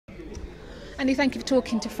Andy, thank you for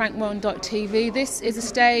talking to Flamboyant.tv. This is a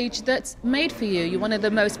stage that's made for you. You're one of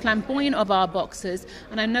the most flamboyant of our boxers,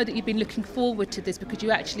 and I know that you've been looking forward to this because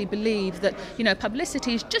you actually believe that,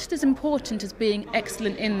 publicity is just as important as being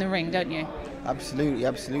excellent in the ring, don't you? Absolutely,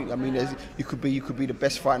 absolutely. I mean, you could be the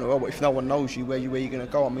best fighter in the world, but if no one knows you, where you're going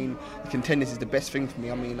to go? I mean, the contenders is the best thing for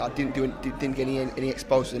me. I mean, I didn't get any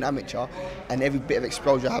exposure as an amateur, and every bit of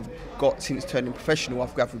exposure I've got since turning professional,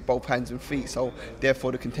 I've grabbed with both hands and feet. So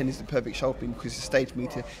therefore, the contenders is the perfect show for me because it's a stage for me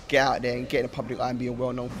to get out there and get in the public eye and be a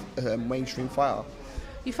well-known mainstream fighter.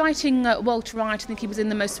 You're fighting Walter Wright. I think he was in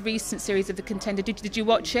the most recent series of The Contender. Did you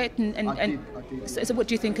watch it? I did. So what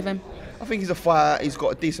do you think of him? I think he's a fighter. He's got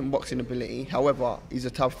a decent boxing ability. However, he's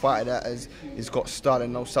a tough fighter that has got style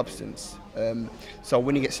and no substance. So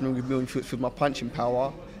when he gets in with me and feels my punching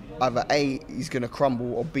power, either A, he's going to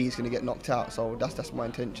crumble, or B, he's going to get knocked out. So that's my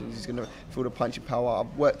intention. He's going to feel the punching power.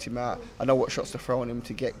 I've worked him out. I know what shots to throw on him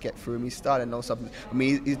to get through him. He's styling no substance. I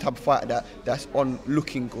mean, he's the type of fighter that's on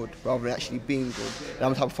looking good rather than actually being good. And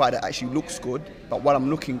I'm the type of fighter that actually looks good, but while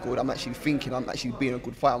I'm looking good, I'm actually thinking I'm actually being a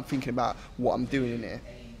good fighter. I'm thinking about what I'm doing in there.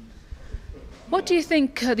 What do you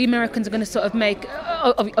think the Americans are going to sort of make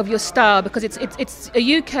of your style? Because it's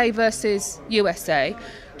a UK versus USA.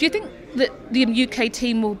 Do you think that the UK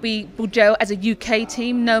team will gel as a UK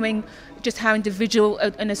team, knowing just how individual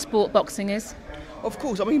in a sport boxing is? Of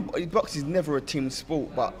course, I mean, boxing is never a team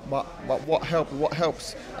sport, but what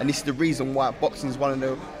helps, and this is the reason why boxing is one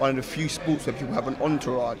of the few sports where people have an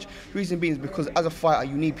entourage. The reason being is because as a fighter,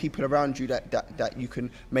 you need people around you that you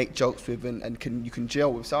can make jokes with and you can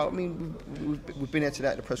gel with. So I mean, we've been here today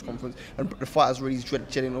at the press conference, and the fighters really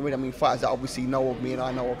gelling already. I mean, fighters that obviously know of me and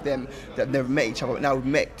I know of them that have never met each other, but now we've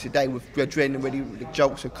met today. We're gelling already. The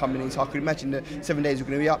jokes are coming in, so I can imagine the 7 days we're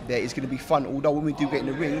going to be up there. It's going to be fun. Although when we do get in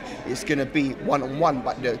the ring, it's going to be one-on-one.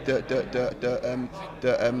 But the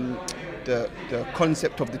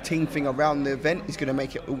concept of the team thing around the event is going to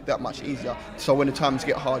make it all that much easier. So when the times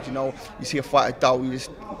get hard, you see a fighter dull, you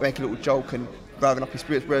just make a little joke and driving up his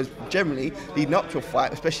spirits. Whereas generally, leading up to a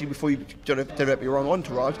fight, especially before you develop your own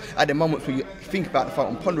entourage, at the moments where you think about the fight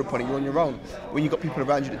and ponder upon it, you're on your own. When you've got people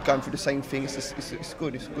around you that are going through the same thing, it's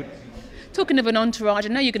good. Talking of an entourage, I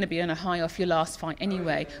know you're going to be on a high off your last fight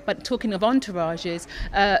anyway, but talking of entourages,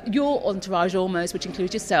 your entourage almost, which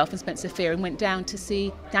includes yourself and Spencer Fearing, went down to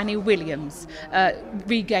see Danny Williams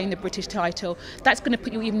regain the British title. That's going to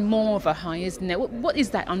put you even more of a high, isn't it? What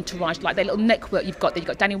is that entourage like, that little network you've got there? You've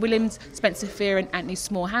got Danny Williams, Spencer Fearing, Anthony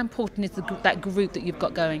Small. How important is that group that you've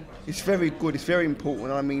got going? It's very good, it's very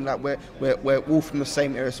important. I mean, like we're all from the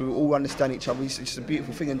same area, so we all understand each other. It's just a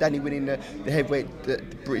beautiful thing. And Danny winning the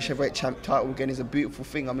British heavyweight champ title again is a beautiful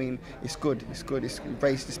thing. I mean, it's good. It's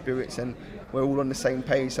raised the spirits, and we're all on the same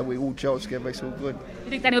page, so we all gel together. It's all good.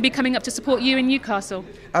 You think Danny will be coming up to support you in Newcastle?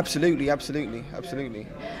 Absolutely.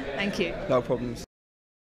 Thank you. No problems.